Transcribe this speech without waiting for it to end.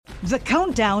The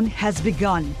countdown has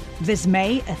begun. This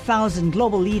May, 1,000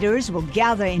 global leaders will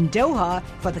gather in Doha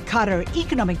for the Qatar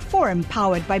Economic Forum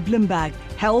powered by Bloomberg,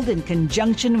 held in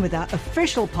conjunction with our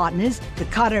official partners, the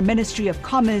Qatar Ministry of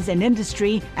Commerce and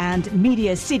Industry and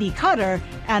Media City Qatar,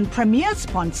 and premier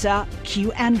sponsor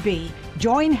QNB.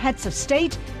 Join heads of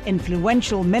state,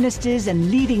 influential ministers,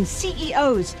 and leading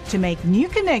CEOs to make new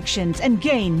connections and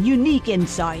gain unique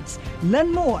insights.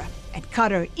 Learn more at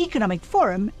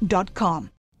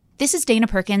QatarEconomicForum.com. This is Dana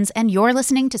Perkins, and you're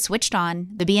listening to Switched On,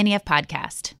 the BNEF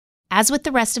podcast. As with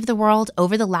the rest of the world,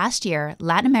 over the last year,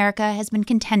 Latin America has been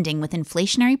contending with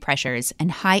inflationary pressures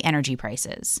and high energy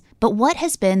prices. But what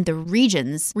has been the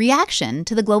region's reaction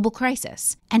to the global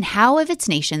crisis? And how have its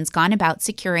nations gone about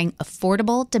securing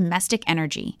affordable domestic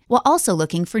energy while also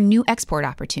looking for new export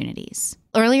opportunities?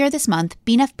 Earlier this month,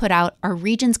 BNEF put out our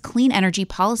region's clean energy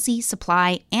policy,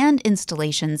 supply, and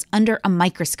installations under a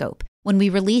microscope when we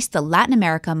released the Latin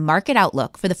America Market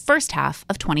Outlook for the first half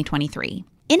of 2023.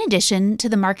 In addition to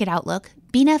the market outlook,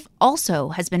 BNEF also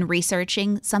has been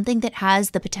researching something that has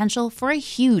the potential for a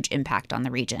huge impact on the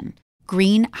region: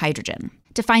 green hydrogen.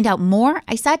 To find out more,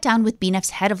 I sat down with BNEF's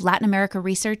head of Latin America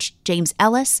research, James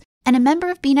Ellis, and a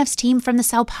member of BNEF's team from the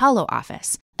Sao Paulo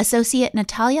office, Associate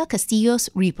Natalia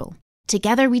Castillos-Riepel.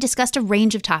 Together, we discussed a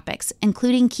range of topics,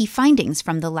 including key findings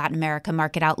from the Latin America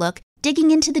Market Outlook,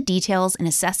 digging into the details and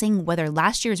assessing whether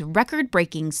last year's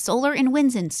record-breaking solar and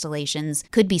wind installations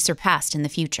could be surpassed in the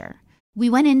future. We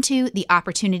went into the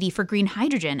opportunity for green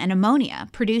hydrogen and ammonia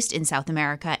produced in South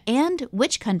America and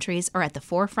which countries are at the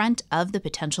forefront of the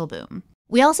potential boom.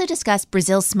 We also discussed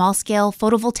Brazil's small-scale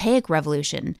photovoltaic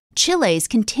revolution, Chile's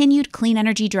continued clean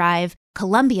energy drive,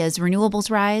 Colombia's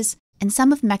renewables rise, and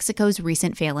some of Mexico's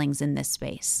recent failings in this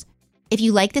space. If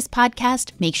you like this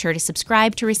podcast, make sure to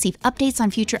subscribe to receive updates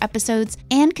on future episodes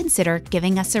and consider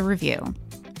giving us a review.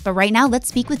 But right now, let's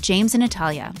speak with James and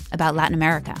Natalia about Latin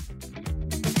America.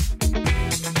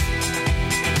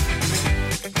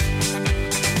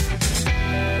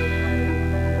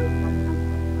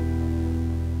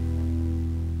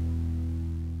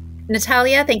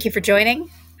 Natalia, thank you for joining.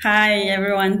 Hi,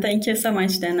 everyone. Thank you so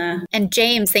much, Dana. And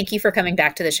James, thank you for coming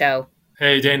back to the show.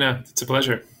 Hey, Dana. It's a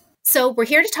pleasure. So we're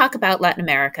here to talk about Latin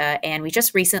America, and we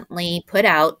just recently put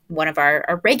out one of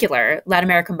our regular Latin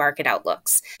American market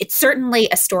outlooks. It's certainly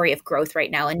a story of growth right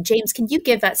now. And James, can you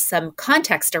give us some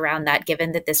context around that,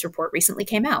 given that this report recently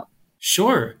came out?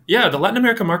 Sure. Yeah, the Latin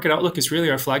America Market Outlook is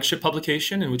really our flagship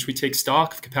publication in which we take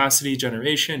stock of capacity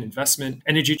generation, investment,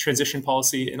 energy transition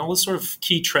policy, and all the sort of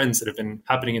key trends that have been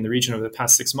happening in the region over the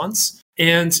past 6 months.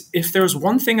 And if there's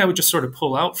one thing I would just sort of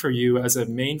pull out for you as a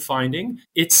main finding,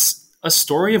 it's a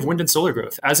story of wind and solar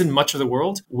growth. As in much of the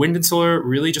world, wind and solar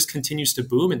really just continues to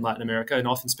boom in Latin America in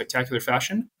often spectacular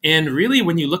fashion. And really,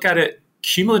 when you look at it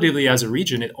cumulatively as a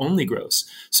region, it only grows.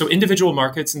 So individual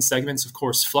markets and segments, of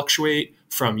course, fluctuate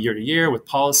from year to year with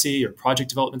policy or project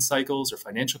development cycles or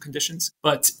financial conditions.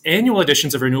 But annual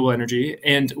additions of renewable energy,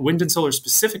 and wind and solar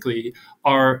specifically,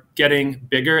 are getting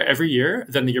bigger every year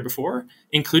than the year before,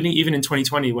 including even in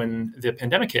 2020 when the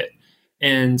pandemic hit.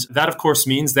 And that, of course,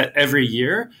 means that every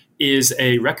year is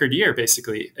a record year,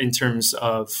 basically, in terms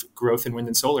of growth in wind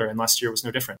and solar. And last year was no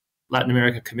different. Latin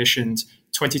America commissioned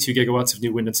 22 gigawatts of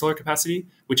new wind and solar capacity,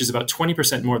 which is about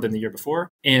 20% more than the year before.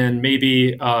 And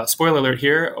maybe, spoiler alert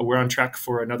here, we're on track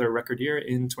for another record year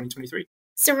in 2023.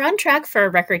 So we're on track for a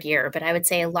record year, but I would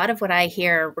say a lot of what I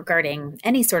hear regarding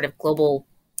any sort of global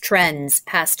trends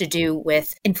has to do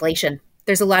with inflation.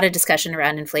 There's a lot of discussion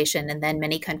around inflation, and then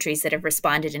many countries that have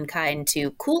responded in kind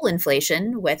to cool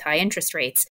inflation with high interest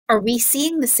rates. Are we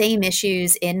seeing the same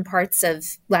issues in parts of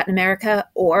Latin America,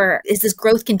 or is this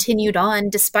growth continued on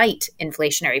despite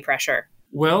inflationary pressure?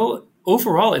 Well,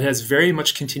 overall, it has very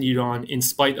much continued on in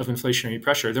spite of inflationary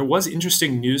pressure. There was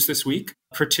interesting news this week,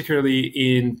 particularly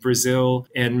in Brazil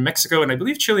and Mexico, and I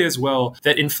believe Chile as well,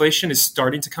 that inflation is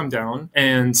starting to come down,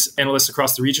 and analysts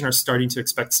across the region are starting to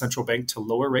expect central bank to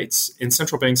lower rates. And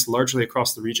central banks largely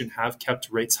across the region have kept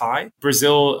rates high.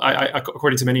 Brazil,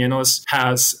 according to many analysts,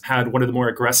 has had one of the more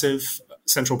aggressive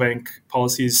central bank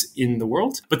policies in the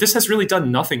world. But this has really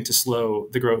done nothing to slow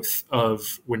the growth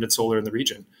of wind and solar in the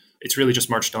region. It's really just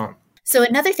marched on. So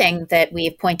another thing that we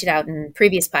have pointed out in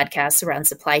previous podcasts around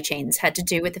supply chains had to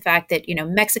do with the fact that,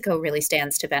 Mexico really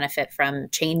stands to benefit from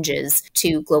changes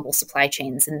to global supply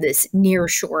chains and this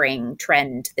nearshoring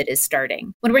trend that is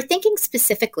starting. When we're thinking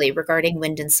specifically regarding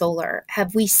wind and solar,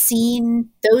 have we seen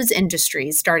those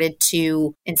industries started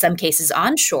to, in some cases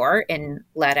onshore in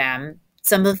LATAM,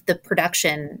 some of the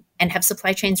production, and have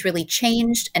supply chains really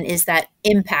changed? And is that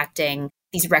impacting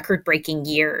these record-breaking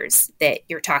years that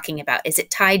you're talking about? Is it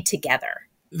tied together?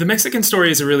 The Mexican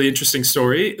story is a really interesting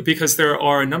story because there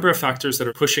are a number of factors that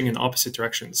are pushing in opposite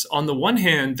directions. On the one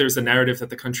hand, there's the narrative that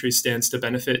the country stands to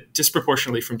benefit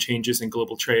disproportionately from changes in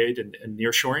global trade and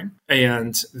nearshoring.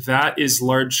 And that is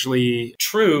largely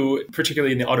true,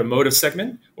 particularly in the automotive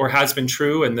segment, or has been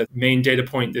true. And the main data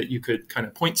point that you could kind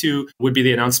of point to would be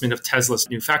the announcement of Tesla's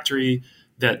new factory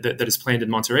that is planned in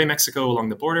Monterrey, Mexico, along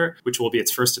the border, which will be its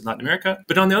first in Latin America.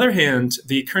 But on the other hand,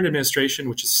 the current administration,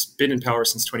 which has been in power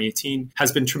since 2018,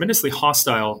 has been tremendously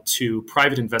hostile to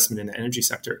private investment in the energy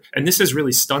sector. And this has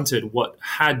really stunted what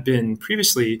had been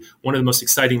previously one of the most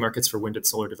exciting markets for wind and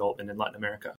solar development in Latin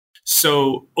America.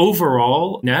 So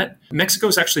overall, net, Mexico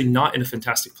is actually not in a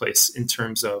fantastic place in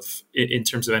terms of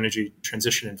energy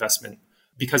transition investment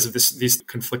because of these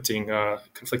conflicting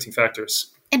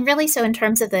factors. And really, so in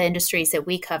terms of the industries that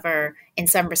we cover, in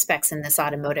some respects in this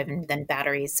automotive and then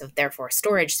batteries, so therefore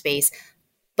storage space,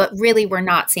 but really we're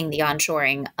not seeing the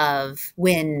onshoring of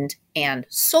wind and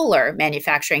solar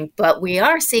manufacturing, but we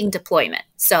are seeing deployment.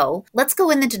 So let's go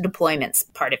into the deployments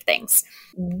part of things.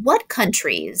 What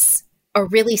countries are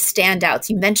really standouts?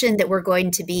 You mentioned that we're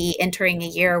going to be entering a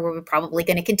year where we're probably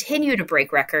going to continue to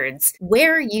break records.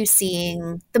 Where are you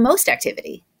seeing the most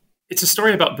activity? It's a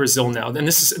story about Brazil now. And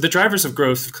this is the drivers of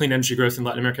growth, of clean energy growth in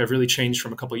Latin America have really changed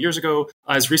from a couple of years ago.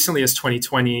 As recently as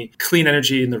 2020, clean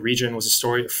energy in the region was a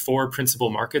story of 4 principal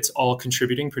markets, all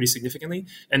contributing pretty significantly,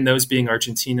 and those being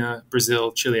Argentina,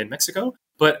 Brazil, Chile, and Mexico.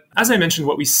 But as I mentioned,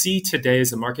 what we see today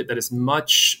is a market that is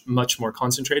much, much more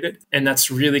concentrated. And that's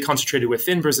really concentrated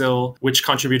within Brazil, which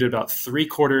contributed about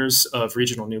 3/4 of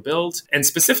regional new build. And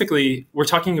specifically, we're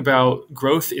talking about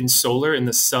growth in solar in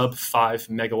the sub 5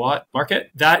 megawatt market.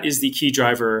 That is the key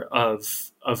driver of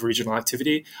regional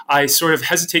activity. I sort of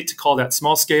hesitate to call that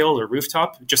small scale or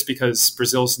rooftop just because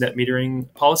Brazil's net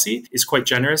metering policy is quite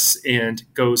generous and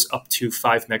goes up to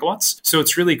 5 megawatts. So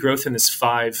it's really growth in this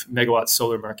 5 megawatt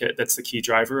solar market that's the key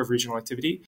driver of regional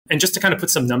activity. And just to kind of put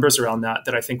some numbers around that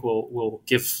I think will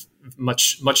give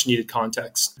much needed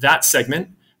context. That segment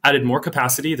added more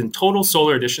capacity than total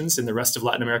solar additions in the rest of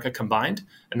Latin America combined,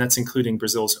 and that's including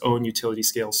Brazil's own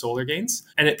utility-scale solar gains.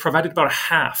 And it provided about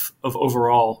half of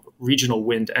overall regional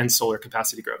wind and solar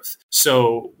capacity growth.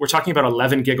 So we're talking about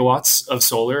 11 gigawatts of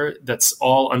solar that's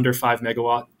all under 5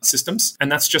 megawatt systems,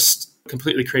 and that's just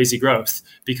completely crazy growth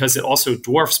because it also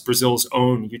dwarfs Brazil's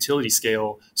own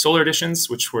utility-scale solar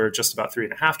additions, which were just about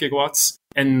 3.5 gigawatts.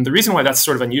 And the reason why that's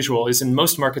sort of unusual is in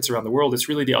most markets around the world, it's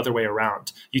really the other way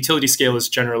around. Utility scale is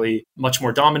generally much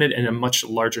more dominant and a much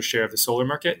larger share of the solar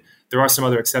market. There are some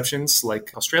other exceptions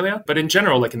like Australia, but in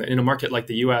general, like in a market like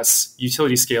the US,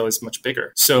 utility scale is much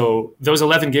bigger. So those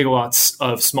 11 gigawatts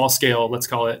of small scale, let's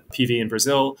call it PV in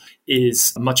Brazil,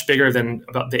 is much bigger than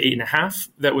about the 8.5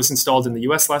 that was installed in the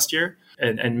US last year.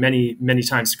 And many, many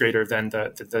times greater than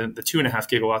the 2.5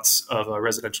 gigawatts of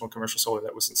residential and commercial solar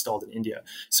that was installed in India.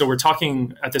 So we're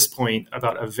talking at this point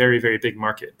about a very, very big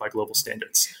market by global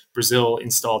standards. Brazil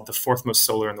installed the 4th most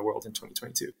solar in the world in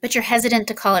 2022. But you're hesitant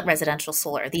to call it residential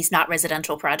solar. Are these not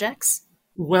residential projects?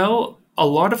 Well, a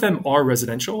lot of them are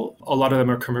residential. A lot of them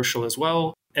are commercial as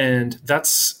well. And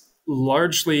that's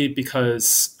largely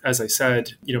because, as I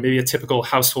said, maybe a typical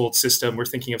household system, we're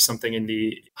thinking of something in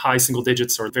the high single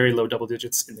digits or very low double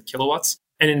digits in the kilowatts.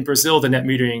 And in Brazil, the net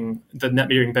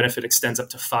metering benefit extends up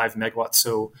to 5 megawatts.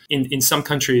 So in some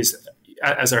countries,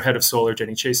 as our head of solar,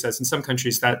 Jenny Chase says, in some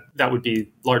countries that would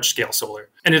be large scale solar.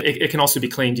 And it can also be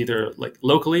claimed either like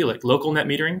locally, like local net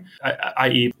metering,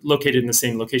 i.e. located in the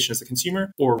same location as the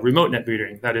consumer, or remote net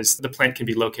metering. That is, the plant can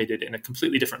be located in a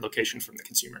completely different location from the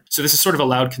consumer. So this has sort of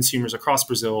allowed consumers across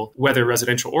Brazil, whether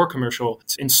residential or commercial,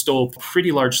 to install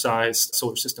pretty large sized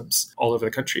solar systems all over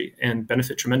the country and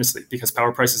benefit tremendously because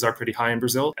power prices are pretty high in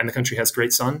Brazil and the country has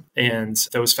great sun. And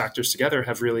those factors together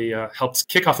have really helped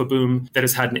kick off a boom that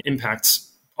has had an impact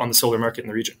on the solar market in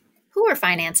the region. Who are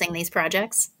financing these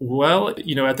projects? Well,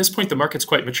 at this point, the market's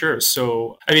quite mature.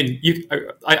 So, I mean,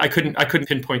 I couldn't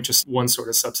pinpoint just one sort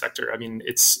of subsector. I mean,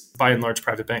 it's by and large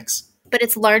private banks. But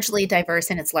it's largely diverse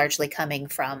and it's largely coming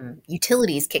from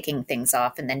utilities kicking things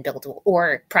off and then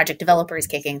or project developers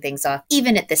kicking things off,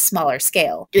 even at this smaller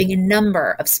scale, doing a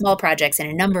number of small projects in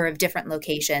a number of different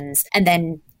locations and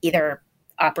then either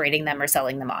operating them or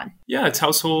selling them on. Yeah, it's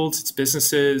households, it's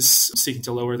businesses seeking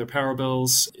to lower their power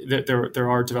bills.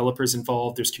 There are developers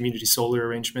involved. There's community solar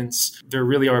arrangements. There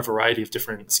really are a variety of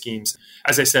different schemes.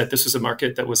 As I said, this was a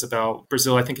market that was about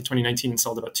Brazil, I think in 2019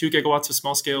 installed about 2 gigawatts of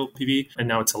small scale PV, and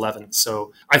now it's 11.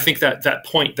 So I think that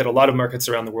point that a lot of markets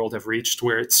around the world have reached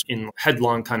where it's in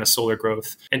headlong kind of solar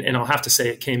growth. And I'll have to say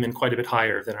it came in quite a bit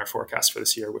higher than our forecast for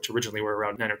this year, which originally were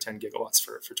around 9 or 10 gigawatts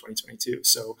for 2022.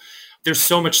 So There's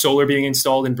so much solar being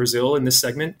installed in Brazil in this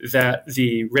segment that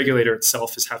the regulator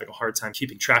itself is having a hard time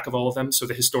keeping track of all of them. So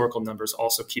the historical numbers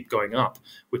also keep going up,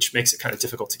 which makes it kind of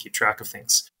difficult to keep track of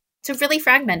things. So really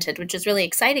fragmented, which is really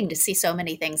exciting to see so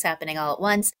many things happening all at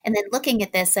once. And then looking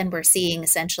at this, and we're seeing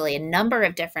essentially a number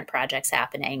of different projects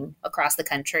happening across the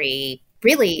country.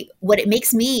 Really, what it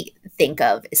makes me think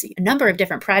of is a number of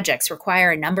different projects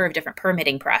require a number of different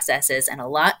permitting processes and a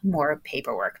lot more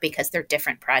paperwork because they're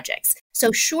different projects.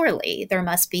 So surely there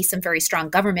must be some very strong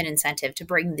government incentive to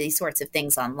bring these sorts of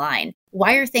things online.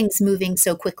 Why are things moving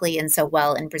so quickly and so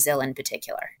well in Brazil in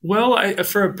particular? Well,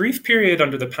 for a brief period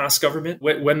under the past government,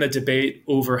 when the debate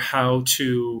over how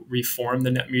to reform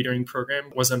the net metering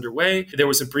program was underway, there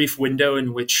was a brief window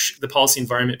in which the policy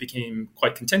environment became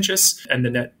quite contentious and the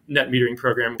net metering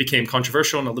program became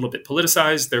controversial and a little bit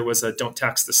politicized. There was a "Don't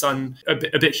Tax the Sun," a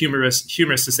bit humorous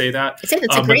to say that. I'd say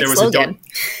that's a great slogan.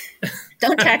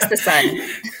 Don't tax the sun.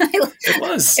 It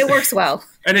was. It works well.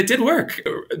 And it did work.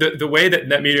 The way that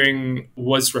net metering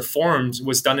was reformed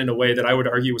was done in a way that I would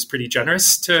argue was pretty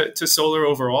generous to solar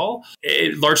overall.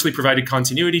 It largely provided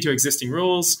continuity to existing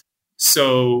rules.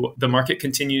 So the market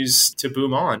continues to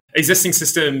boom on. Existing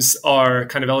systems are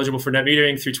kind of eligible for net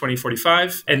metering through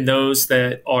 2045. And those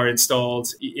that are installed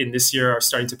in this year are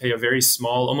starting to pay a very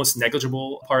small, almost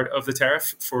negligible part of the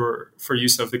tariff for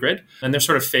use of the grid. And they're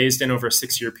sort of phased in over a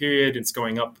 6-year period. It's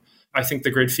going up. I think the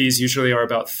grid fees usually are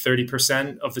about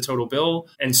 30% of the total bill.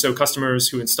 And so customers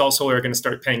who install solar are going to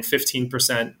start paying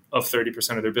 15% of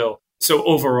 30% of their bill. So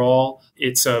overall,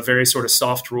 it's a very sort of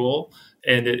soft rule.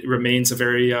 And it remains a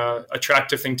very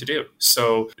attractive thing to do.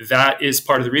 So that is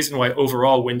part of the reason why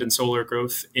overall wind and solar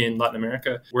growth in Latin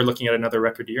America, we're looking at another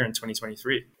record year in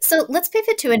 2023. So let's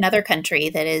pivot to another country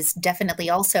that is definitely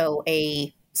also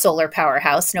a solar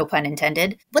powerhouse, no pun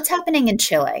intended. What's happening in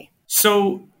Chile?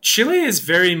 So Chile is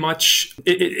very much,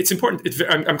 it's important.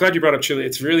 I'm glad you brought up Chile.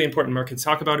 It's a really important market to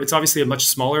talk about. It's obviously a much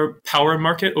smaller power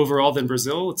market overall than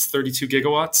Brazil. It's 32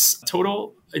 gigawatts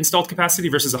total installed capacity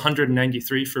versus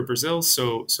 193 for Brazil.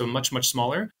 So much, much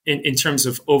smaller in terms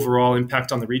of overall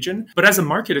impact on the region. But as a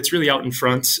market, it's really out in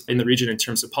front in the region in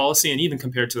terms of policy and even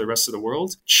compared to the rest of the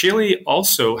world. Chile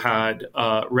also had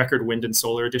record wind and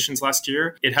solar additions last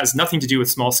year. It has nothing to do with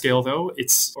small scale, though.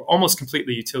 It's almost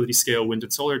completely utility scale wind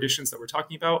and solar additions that we're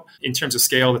talking about. In terms of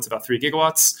scale, that's about 3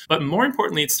 gigawatts. But more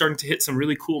importantly, it's starting to hit some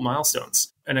really cool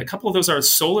milestones. And a couple of those are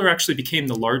solar actually became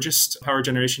the largest power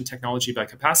generation technology by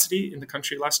capacity in the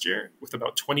country last year, with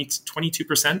about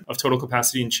 22% of total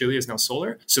capacity in Chile is now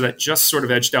solar. So that just sort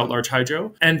of edged out large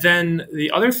hydro. And then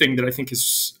the other thing that I think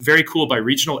is very cool by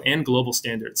regional and global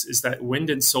standards is that wind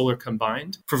and solar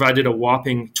combined provided a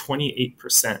whopping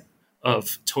 28%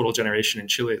 of total generation in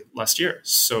Chile last year.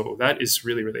 So that is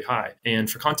really, really high. And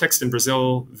for context, in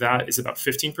Brazil, that is about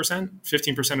 15%.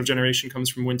 15% of generation comes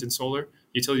from wind and solar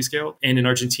utility scale. And in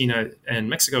Argentina and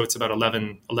Mexico, it's about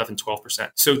 12%.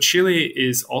 So Chile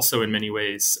is also in many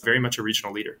ways very much a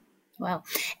regional leader. Wow.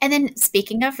 And then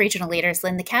speaking of regional leaders,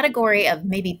 Lynn, the category of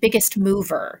maybe biggest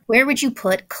mover, where would you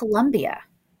put Colombia?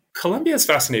 Colombia is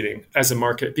fascinating as a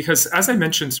market because, as I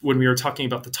mentioned when we were talking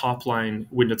about the top line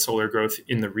wind and solar growth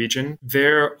in the region,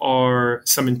 there are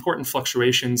some important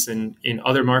fluctuations in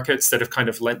other markets that have kind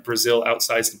of lent Brazil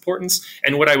outsized importance.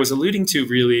 And what I was alluding to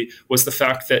really was the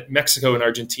fact that Mexico and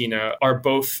Argentina are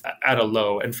both at a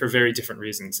low, and for very different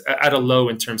reasons, at a low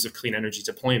in terms of clean energy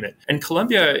deployment. And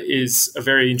Colombia is a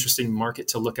very interesting market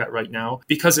to look at right now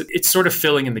because it's sort of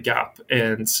filling in the gap,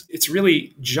 and it's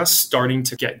really just starting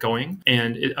to get going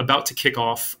and about to kick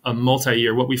off a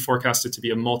multi-year, what we forecasted to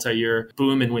be a multi-year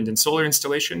boom in wind and solar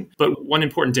installation. But one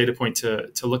important data point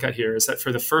to look at here is that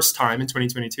for the first time in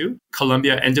 2022,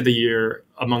 Colombia ended the year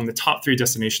among the top 3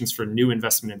 destinations for new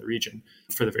investment in the region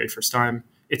for the very first time.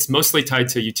 It's mostly tied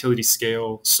to utility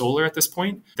scale solar at this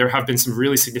point. There have been some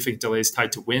really significant delays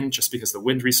tied to wind, just because the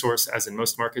wind resource, as in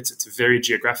most markets, it's very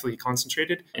geographically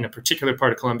concentrated in a particular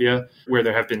part of Colombia where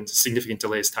there have been significant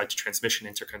delays tied to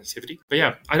transmission interconnectivity. But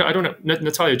yeah, I don't know.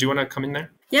 Natalia, do you want to come in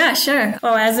there? Yeah, sure.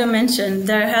 Well, as you mentioned,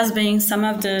 there has been some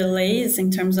of the delays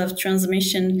in terms of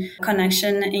transmission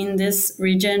connection in this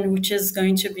region, which is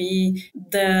going to be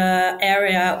the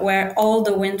area where all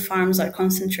the wind farms are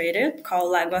concentrated,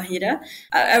 called La Guajira,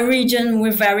 a region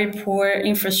with very poor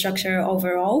infrastructure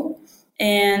overall.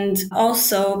 And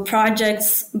also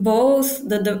projects, both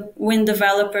the wind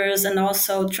developers and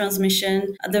also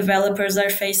transmission developers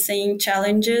are facing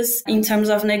challenges in terms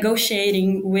of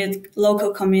negotiating with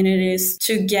local communities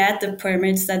to get the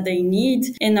permits that they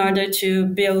need in order to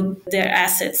build their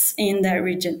assets in that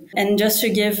region. And just to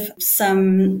give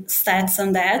some stats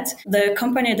on that, the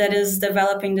company that is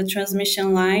developing the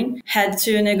transmission line had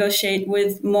to negotiate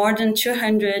with more than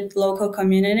 200 local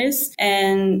communities.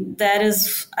 And that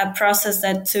is a process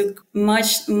that took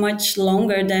much, much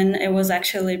longer than it was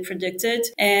actually predicted.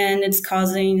 And it's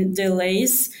causing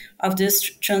delays of this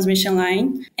transmission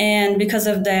line. And because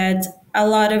of that, a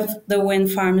lot of the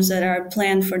wind farms that are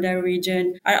planned for that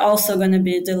region are also going to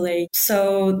be delayed.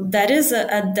 So that is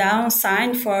a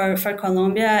downside for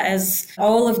Colombia, as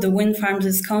all of the wind farms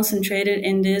is concentrated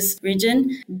in this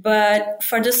region. But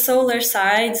for the solar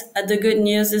side, the good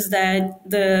news is that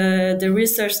the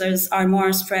resources are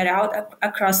more spread out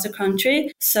across the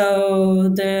country. So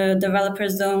the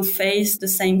developers don't face the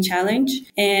same challenge.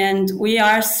 And we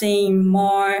are seeing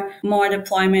more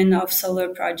deployment of solar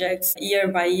projects year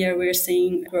by year. We're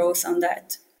seeing growth on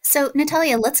that. So,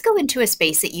 Natalia, let's go into a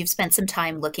space that you've spent some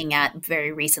time looking at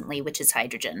very recently, which is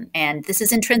hydrogen. And this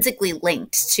is intrinsically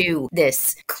linked to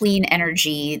this clean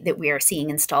energy that we are seeing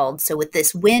installed. So with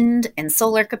this wind and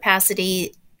solar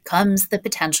capacity comes the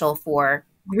potential for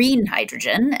green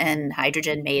hydrogen and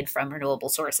hydrogen made from renewable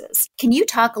sources. Can you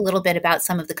talk a little bit about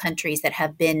some of the countries that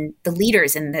have been the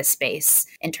leaders in this space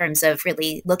in terms of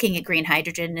really looking at green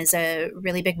hydrogen as a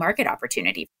really big market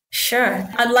opportunity? Sure.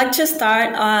 I'd like to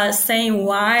start saying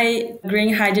why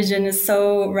green hydrogen is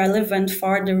so relevant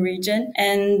for the region.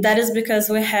 And that is because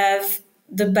we have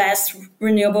the best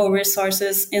renewable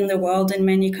resources in the world in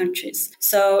many countries.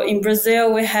 So in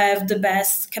Brazil, we have the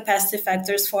best capacity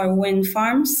factors for wind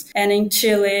farms. And in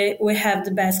Chile, we have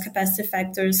the best capacity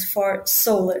factors for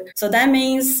solar. So that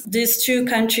means these two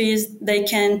countries, they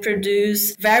can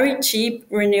produce very cheap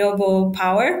renewable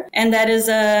power. And that is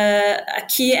a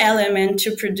key element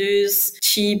to produce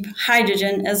cheap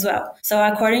hydrogen as well. So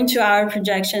according to our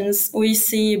projections, we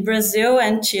see Brazil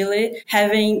and Chile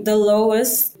having the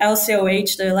lowest LCOH,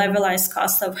 the levelized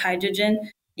cost of hydrogen,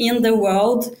 in the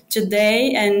world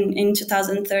today and in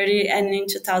 2030 and in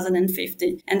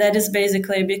 2050. And that is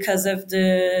basically because of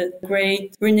the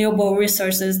great renewable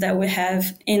resources that we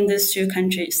have in these two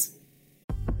countries.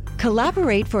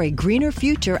 Collaborate for a greener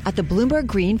future at the Bloomberg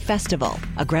Green Festival,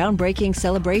 a groundbreaking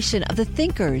celebration of the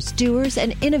thinkers, doers,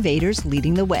 and innovators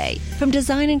leading the way. From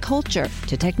design and culture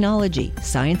to technology,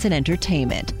 science, and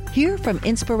entertainment. Hear from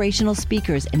inspirational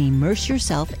speakers and immerse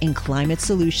yourself in climate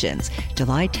solutions.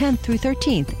 July 10th through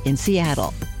 13th in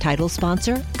Seattle. Title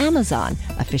sponsor, Amazon.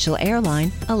 Official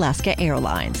airline, Alaska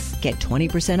Airlines. Get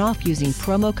 20% off using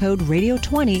promo code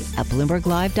radio20 at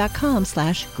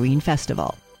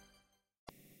bloomberglive.com/greenfestival.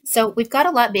 So we've got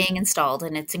a lot being installed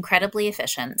and it's incredibly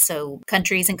efficient. So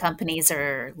countries and companies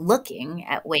are looking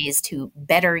at ways to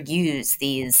better use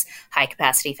these high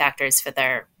capacity factors for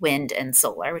their wind and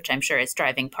solar, which I'm sure is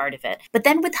driving part of it. But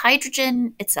then with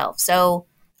hydrogen itself, so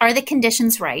are the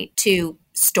conditions right to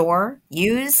store,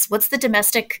 use? What's the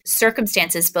domestic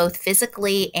circumstances, both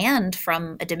physically and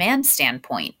from a demand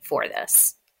standpoint for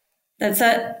this? That's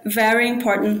a very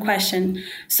important question.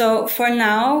 So for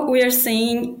now, we are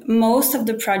seeing most of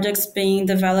the projects being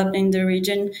developed in the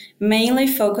region mainly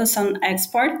focus on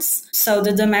exports. So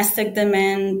the domestic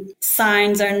demand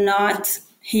signs are not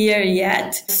here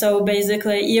yet. So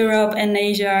basically, Europe and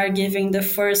Asia are giving the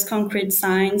first concrete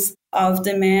signs of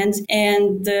demand,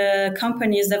 and the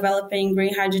companies developing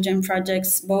green hydrogen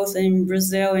projects both in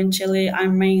Brazil and Chile are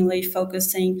mainly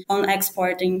focusing on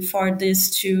exporting for these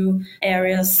two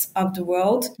areas of the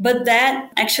world. But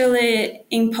that actually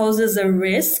imposes a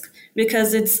risk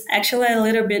because it's actually a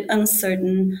little bit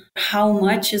uncertain how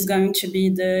much is going to be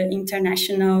the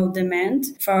international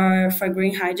demand for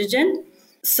green hydrogen.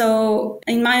 So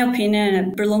in my opinion,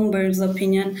 and Bloomberg's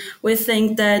opinion, we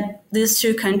think that these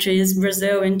two countries,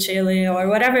 Brazil and Chile, or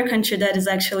whatever country that is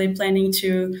actually planning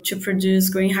to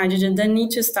produce green hydrogen, they need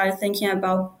to start thinking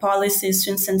about policies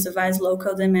to incentivize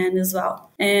local demand as well.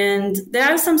 And there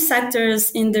are some sectors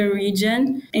in the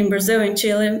region, in Brazil and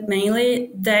Chile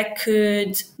mainly, that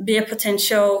could be a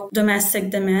potential domestic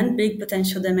demand, big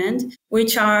potential demand,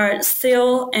 which are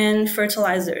steel and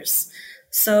fertilizers.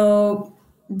 So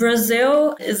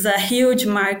Brazil is a huge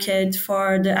market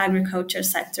for the agriculture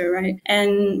sector, right?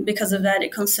 And because of that,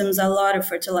 it consumes a lot of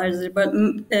fertilizer. But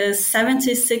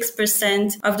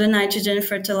 76% of the nitrogen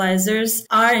fertilizers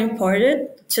are imported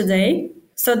today.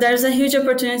 So there's a huge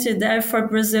opportunity there for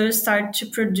Brazil to start to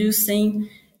producing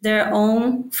their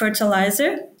own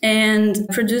fertilizer and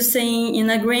producing in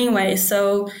a green way.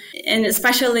 So, and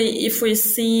especially if we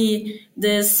see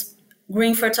this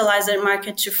green fertilizer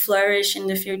market to flourish in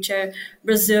the future,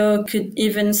 Brazil could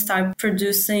even start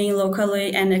producing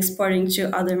locally and exporting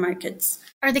to other markets.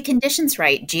 Are the conditions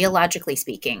right, geologically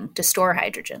speaking, to store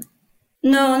hydrogen?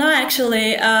 No,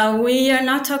 actually. We are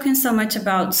not talking so much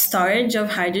about storage of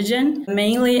hydrogen.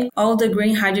 Mainly, all the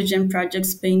green hydrogen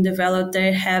projects being developed,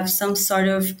 they have some sort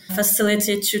of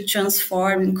facility to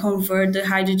transform and convert the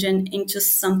hydrogen into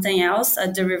something else,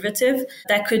 a derivative.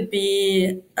 That could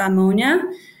be ammonia.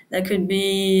 That could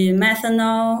be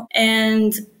methanol.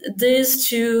 And these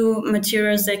two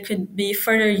materials that could be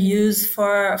further used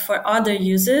for other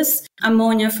uses.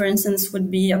 Ammonia, for instance,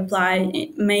 would be applied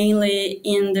mainly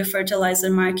in the fertilizer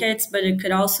markets, but it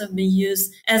could also be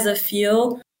used as a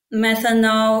fuel.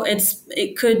 Methanol,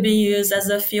 it could be used as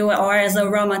a fuel or as a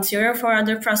raw material for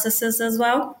other processes as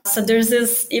well. So there's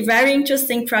this very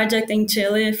interesting project in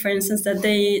Chile, for instance, that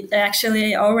they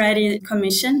actually already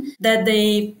commissioned, that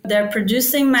they're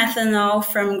producing methanol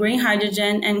from green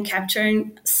hydrogen and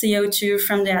capturing CO2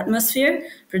 from the atmosphere,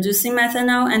 producing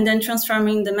methanol and then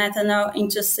transforming the methanol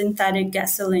into synthetic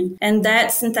gasoline. And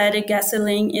that synthetic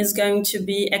gasoline is going to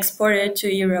be exported to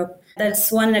Europe.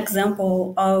 That's one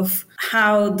example of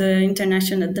how the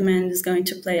international demand is going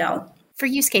to play out. For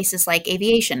use cases like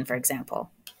aviation, for example.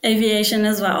 Aviation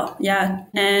as well, yeah.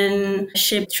 And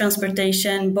ship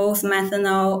transportation, both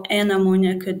methanol and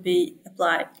ammonia could be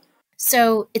applied.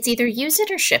 So it's either use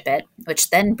it or ship it, which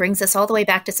then brings us all the way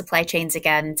back to supply chains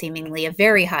again, seemingly a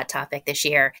very hot topic this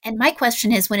year. And my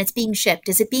question is, when it's being shipped,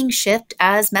 is it being shipped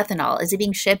as methanol? Is it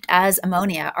being shipped as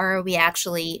ammonia? Or are we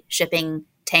actually shipping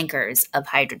tankers of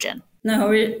hydrogen? No,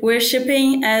 we're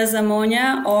shipping as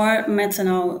ammonia or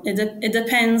methanol. It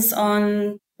depends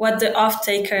on what the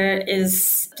off-taker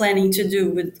is planning to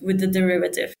do with the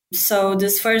derivative. So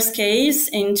this first case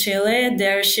in Chile,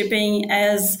 they're shipping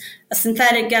as a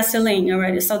synthetic gasoline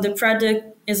already. So the product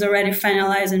is already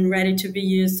finalized and ready to be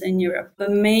used in Europe.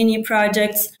 But many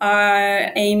projects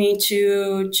are aiming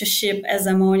to ship as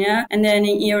ammonia. And then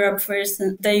in Europe, for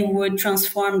instance, they would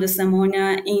transform this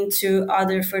ammonia into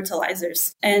other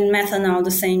fertilizers. And methanol,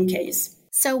 the same case.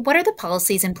 So what are the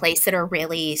policies in place that are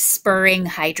really spurring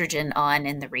hydrogen on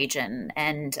in the region?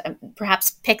 And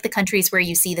perhaps pick the countries where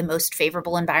you see the most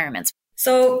favorable environments.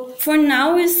 So for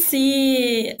now, we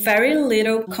see very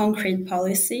little concrete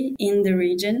policy in the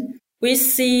region. We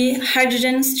see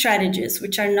hydrogen strategies,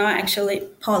 which are not actually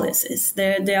policies.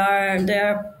 They are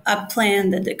a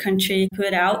plan that the country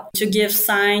put out to give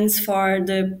signs for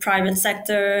the private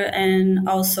sector and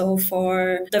also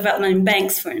for development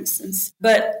banks, for instance.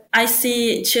 But I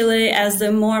see Chile as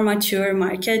the more mature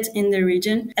market in the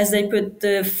region, as they put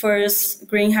the first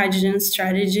green hydrogen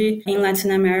strategy in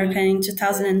Latin America in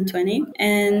 2020.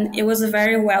 And it was a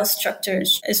very well-structured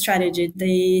strategy.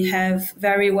 They have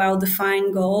very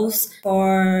well-defined goals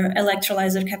for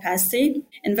electrolyzer capacity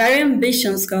and very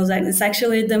ambitious goals. It's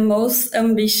actually the most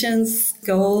ambitious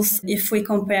goals if we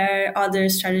compare other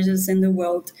strategies in the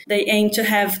world. They aim to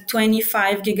have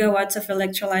 25 gigawatts of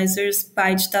electrolyzers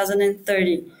by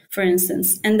 2030. For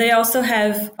instance. And they also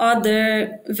have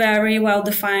other very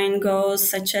well-defined goals,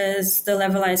 such as the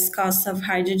levelized cost of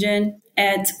hydrogen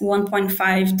at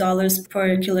 $1.5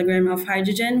 per kilogram of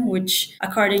hydrogen, which,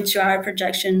 according to our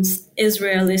projections, is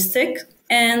realistic.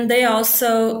 And they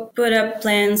also put up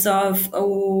plans of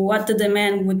what the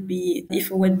demand would be,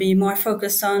 if it would be more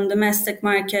focused on domestic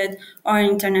market or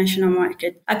international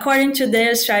market. According to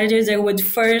their strategies, they would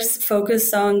first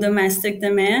focus on domestic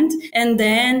demand, and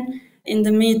then in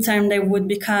the midterm, they would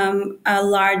become a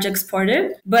large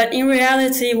exporter. But in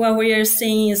reality, what we are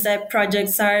seeing is that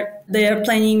they are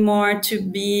planning more to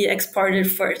be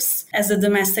exported first, as the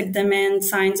domestic demand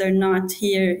signs are not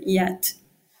here yet.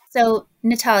 So,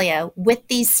 Natalia, with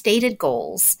these stated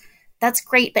goals, that's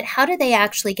great, but how do they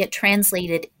actually get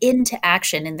translated into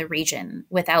action in the region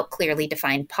without clearly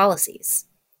defined policies?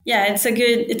 Yeah, it's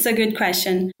a good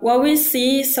question. What we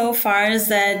see so far is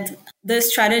that the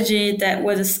strategy that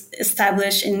was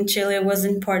established in Chile was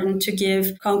important to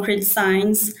give concrete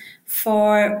signs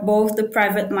for both the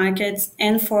private markets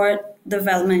and for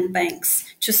development banks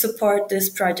to support these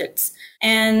projects.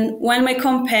 And when we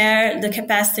compare the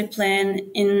capacity plan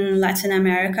in Latin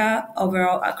America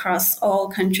overall across all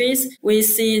countries, we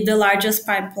see the largest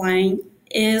pipeline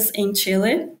is in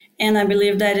Chile. And I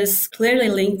believe that is clearly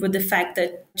linked with the fact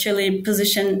that Chile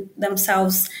positioned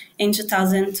themselves in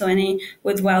 2020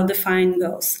 with well-defined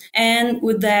goals. And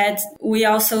with that, we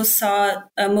also saw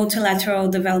multilateral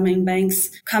development banks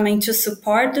coming to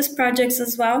support these projects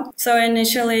as well. So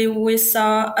initially, we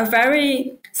saw a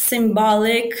very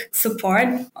symbolic support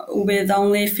with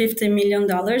only $50 million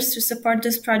to support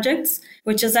these projects,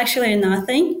 which is actually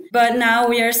nothing. But now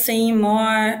we are seeing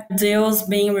more deals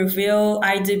being revealed.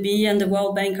 IDB and the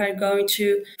World Bank are going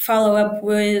to follow up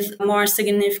with more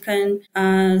significant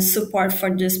support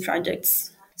for these projects.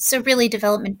 So really,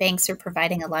 development banks are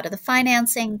providing a lot of the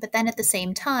financing, but then at the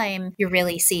same time, you're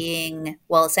really seeing,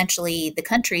 well, essentially the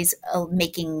countries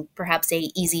making perhaps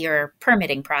a easier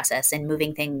permitting process and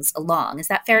moving things along. Is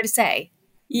that fair to say?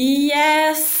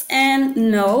 Yes and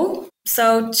no.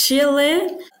 So Chile,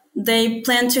 they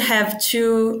plan to have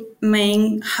two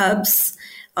main hubs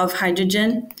of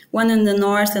hydrogen, one in the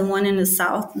north and one in the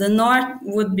south. The north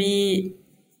would be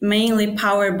mainly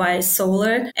powered by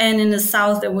solar, and in the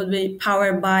south it would be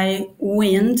powered by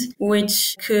wind,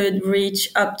 which could reach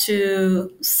up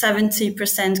to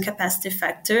 70% capacity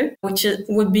factor, which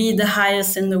would be the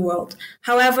highest in the world.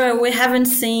 However, we haven't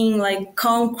seen like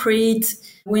concrete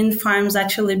wind farms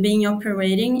actually being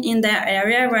operating in that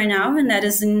area right now, and that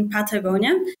is in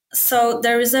Patagonia. So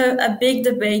there is a big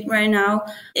debate right now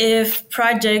if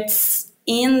projects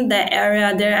in the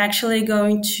area, they're actually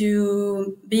going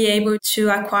to be able to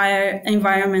acquire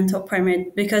environmental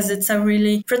permit because it's a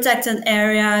really protected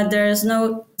area. There's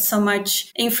no so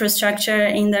much infrastructure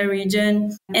in the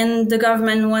region. And the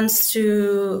government wants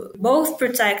to both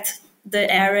protect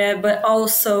the area, but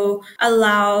also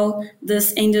allow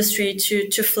this industry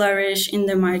to flourish in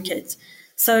the market.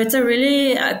 So it's a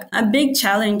really a big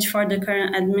challenge for the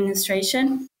current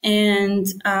administration, and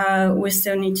we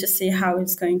still need to see how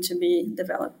it's going to be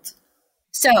developed.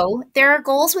 So there are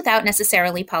goals without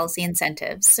necessarily policy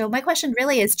incentives. So my question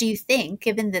really is, do you think,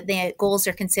 given that the goals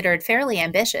are considered fairly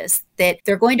ambitious, that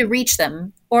they're going to reach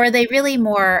them, or are they really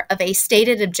more of a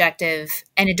stated objective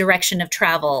and a direction of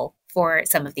travel for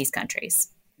some of these countries?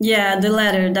 Yeah, the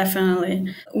latter,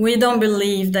 definitely. We don't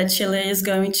believe that Chile is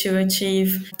going to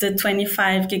achieve the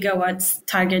 25 gigawatts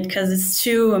target because it's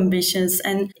too ambitious.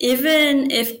 And even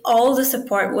if all the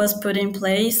support was put in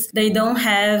place, they don't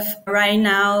have right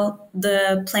now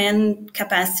the planned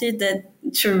capacity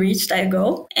to reach that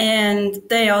goal. And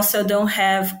they also don't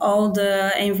have all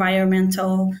the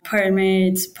environmental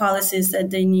permits, policies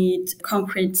that they need,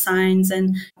 concrete signs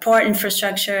and port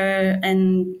infrastructure,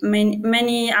 and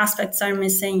many aspects are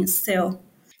missing still.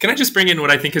 Can I just bring in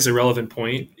what I think is a relevant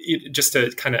point, just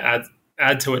to kind of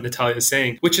add to what Natalia is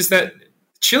saying, which is that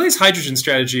Chile's hydrogen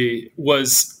strategy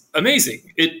was amazing.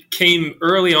 It came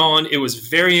early on. It was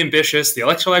very ambitious. The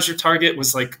electrolyzer target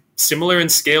was like similar in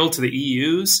scale to the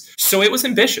EU's. So it was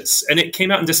ambitious. And it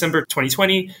came out in December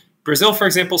 2020. Brazil, for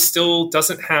example, still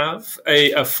doesn't have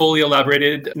a fully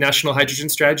elaborated national hydrogen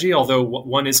strategy, although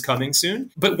one is coming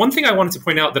soon. But one thing I wanted to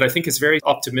point out that I think is very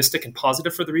optimistic and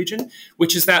positive for the region,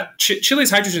 which is that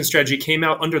Chile's hydrogen strategy came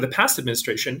out under the past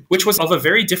administration, which was of a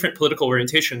very different political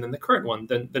orientation than the current one,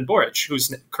 than Boric,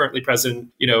 who's currently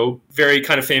president, very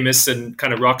kind of famous and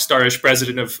kind of rock starish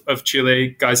president of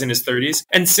Chile, guys in his 30s.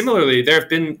 And similarly, there have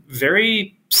been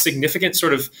very significant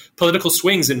sort of political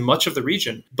swings in much of the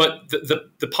region. But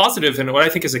the positive, and what I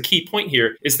think is a key point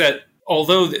here, is that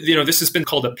although this has been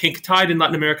called a pink tide in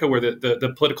Latin America, where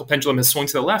the political pendulum has swung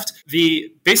to the left,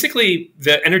 basically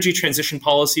the energy transition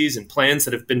policies and plans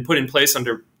that have been put in place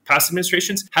under past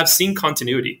administrations have seen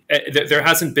continuity. There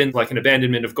hasn't been like an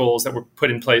abandonment of goals that were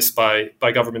put in place by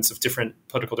governments of different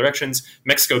political directions,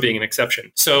 Mexico being an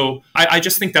exception. So I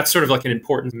just think that's sort of like an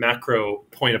important macro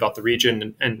point about the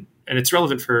region, and it's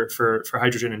relevant for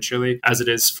hydrogen in Chile as it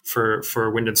is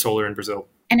for wind and solar in Brazil.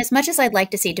 And as much as I'd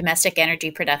like to see domestic energy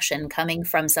production coming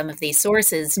from some of these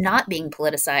sources not being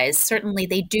politicized, certainly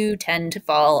they do tend to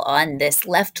fall on this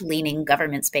left-leaning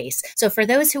government space. So for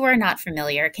those who are not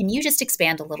familiar, can you just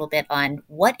expand a little bit on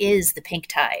what is the pink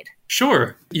tide?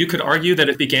 Sure. You could argue that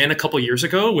it began a couple years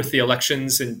ago with the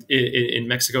elections in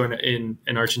Mexico and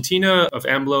in Argentina of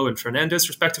AMLO and Fernandez,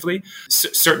 respectively.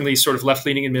 Certainly sort of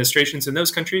left-leaning administrations in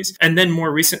those countries. And then more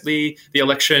recently, the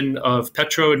election of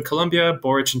Petro in Colombia,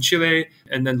 Boric in Chile,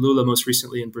 and then Lula most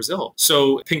recently in Brazil.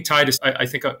 So pink tide is, I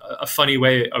think, a funny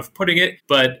way of putting it,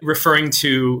 but referring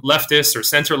to leftist or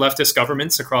center-leftist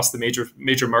governments across the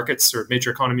major markets or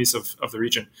major economies of the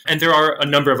region. And there are a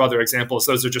number of other examples.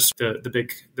 Those are just the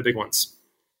big ones.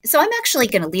 So I'm actually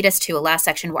going to lead us to a last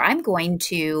section where I'm going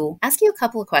to ask you a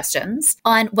couple of questions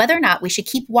on whether or not we should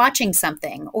keep watching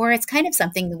something, or it's kind of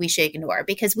something that we should ignore,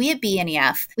 because we at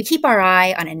BNEF, we keep our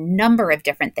eye on a number of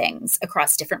different things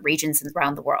across different regions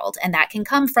around the world. And that can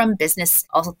come from business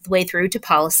all the way through to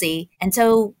policy. And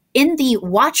so in the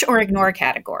watch or ignore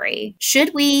category,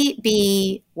 should we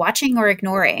be watching or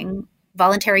ignoring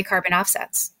voluntary carbon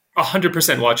offsets?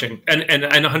 100% watching and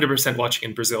 100% watching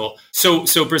in Brazil.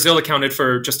 So Brazil accounted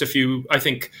for just a few, I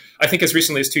think as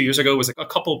recently as 2 years ago was a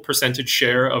couple percentage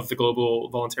share of the global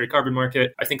voluntary carbon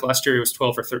market. I think last year it was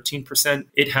 12 or 13%.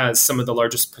 It has some of the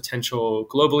largest potential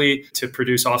globally to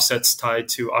produce offsets tied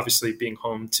to obviously being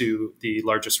home to the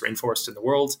largest rainforest in the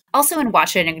world. Also in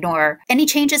Watch and Ignore, any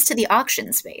changes to the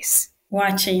auction space?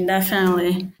 Watching,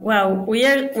 definitely. Well,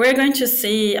 we're going to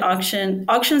see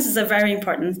auctions is a very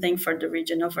important thing for the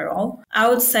region overall. I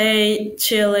would say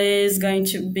Chile is going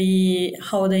to be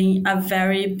holding a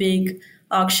very big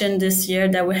auction this year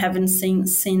that we haven't seen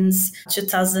since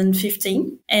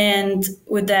 2015. And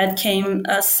with that came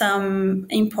some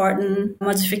important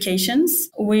modifications,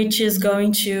 which is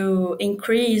going to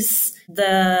increase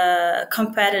the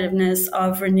competitiveness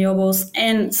of renewables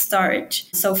and storage.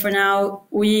 So for now,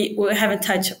 we haven't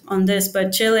touched on this,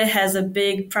 but Chile has a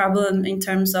big problem in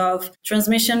terms of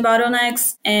transmission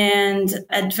bottlenecks and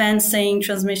advancing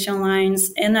transmission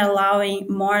lines and allowing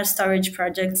more storage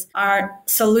projects are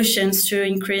solutions to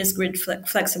increase grid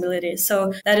flexibility.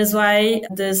 So that is why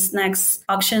this next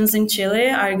auctions in Chile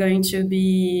are going to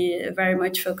be very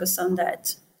much focused on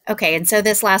that. Okay, and so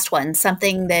this last one,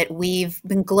 something that we've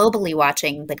been globally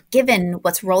watching, but given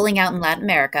what's rolling out in Latin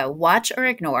America, watch or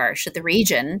ignore, should the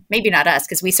region, maybe not us,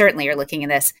 because we certainly are looking at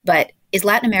this, but is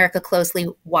Latin America closely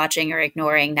watching or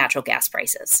ignoring natural gas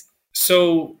prices?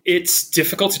 So it's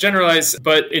difficult to generalize,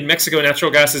 but in Mexico, natural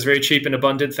gas is very cheap and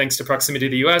abundant thanks to proximity to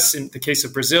the US. In the case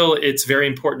of Brazil, it's very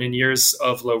important in years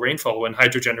of low rainfall when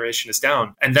hydro generation is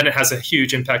down. And then it has a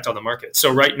huge impact on the market.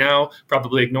 So right now,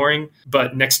 probably ignoring,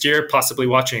 but next year, possibly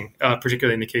watching,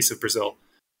 particularly in the case of Brazil.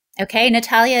 Okay,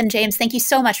 Natalia and James, thank you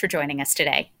so much for joining us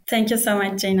today. Thank you so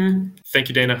much, Dana. Thank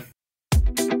you, Dana.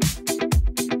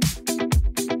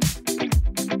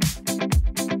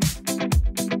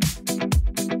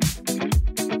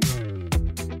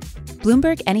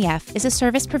 Bloomberg NEF is a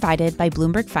service provided by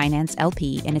Bloomberg Finance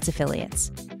LP and its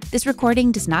affiliates. This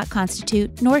recording does not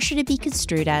constitute, nor should it be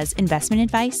construed as investment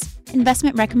advice,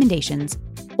 investment recommendations,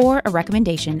 or a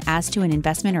recommendation as to an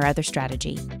investment or other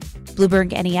strategy.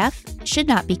 Bloomberg NEF should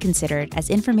not be considered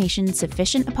as information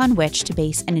sufficient upon which to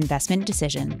base an investment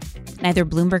decision. Neither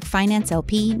Bloomberg Finance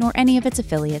LP nor any of its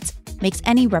affiliates makes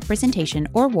any representation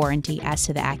or warranty as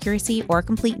to the accuracy or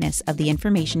completeness of the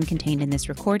information contained in this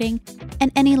recording,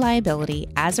 and any liability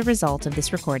as a result of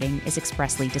this recording is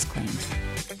expressly disclaimed.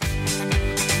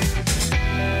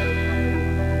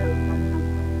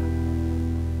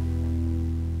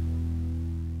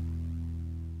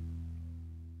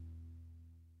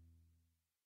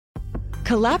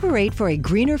 Collaborate for a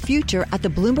greener future at the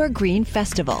Bloomberg Green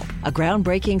Festival, a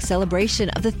groundbreaking celebration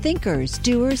of the thinkers,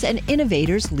 doers, and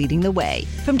innovators leading the way.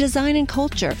 From design and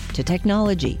culture to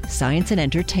technology, science, and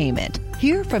entertainment.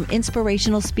 Hear from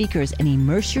inspirational speakers and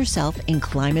immerse yourself in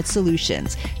climate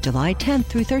solutions. July 10th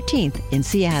through 13th in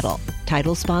Seattle.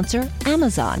 Title sponsor,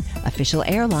 Amazon. Official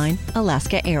airline,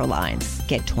 Alaska Airlines.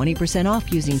 Get 20%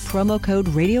 off using promo code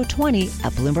radio20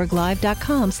 at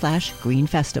BloombergLive.com/Green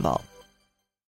Festival.